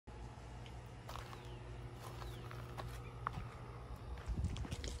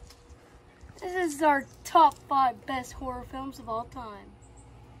This is our top 5 best horror films of all time.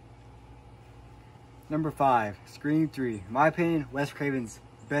 Number 5, Scream 3. In my opinion, Wes Craven's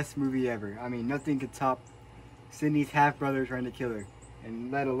best movie ever. I mean, nothing could top Sidney's half-brother trying to kill her.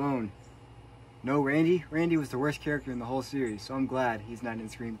 And let alone, no Randy. Randy was the worst character in the whole series, so I'm glad he's not in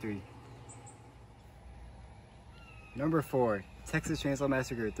Scream 3. Number 4, Texas Chainsaw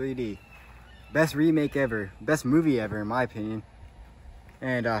Massacre 3D. Best remake ever. Best movie ever, in my opinion.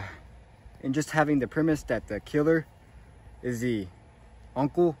 And just having the premise that the killer is the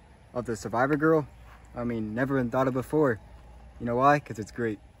uncle of the survivor girl. I mean, never been thought of before. You know why? Because it's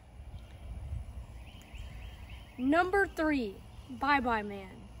great. Number 3, Bye Bye Man.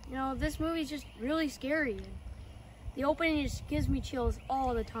 You know, this movie's just really scary. The opening just gives me chills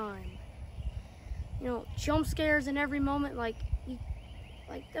all the time. You know, jump scares in every moment. Like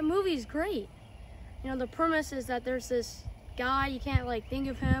the movie's great. You know, the premise is that there's this guy, you can't like think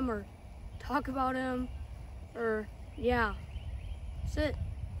of him or talk about him, or yeah, that's it.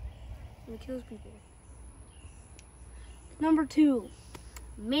 And he kills people. Number 2,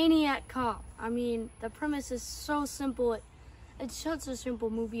 Maniac Cop. I mean, the premise is so simple. It's such a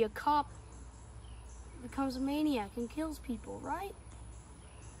simple movie. A cop becomes a maniac and kills people, right?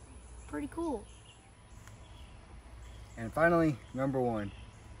 Pretty cool. And finally, number 1,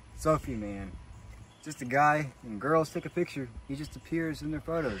 Sophie Man. Just a guy and girls take a picture. He just appears in their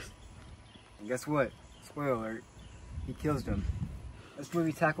photos. And guess what? Spoiler alert, he kills them. This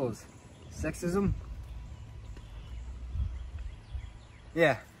movie tackles sexism.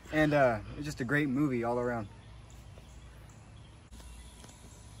 Yeah, and it's just a great movie all around.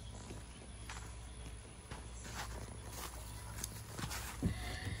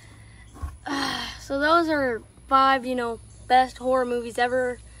 So those are 5, best horror movies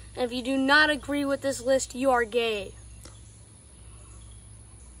ever. And if you do not agree with this list, you are gay.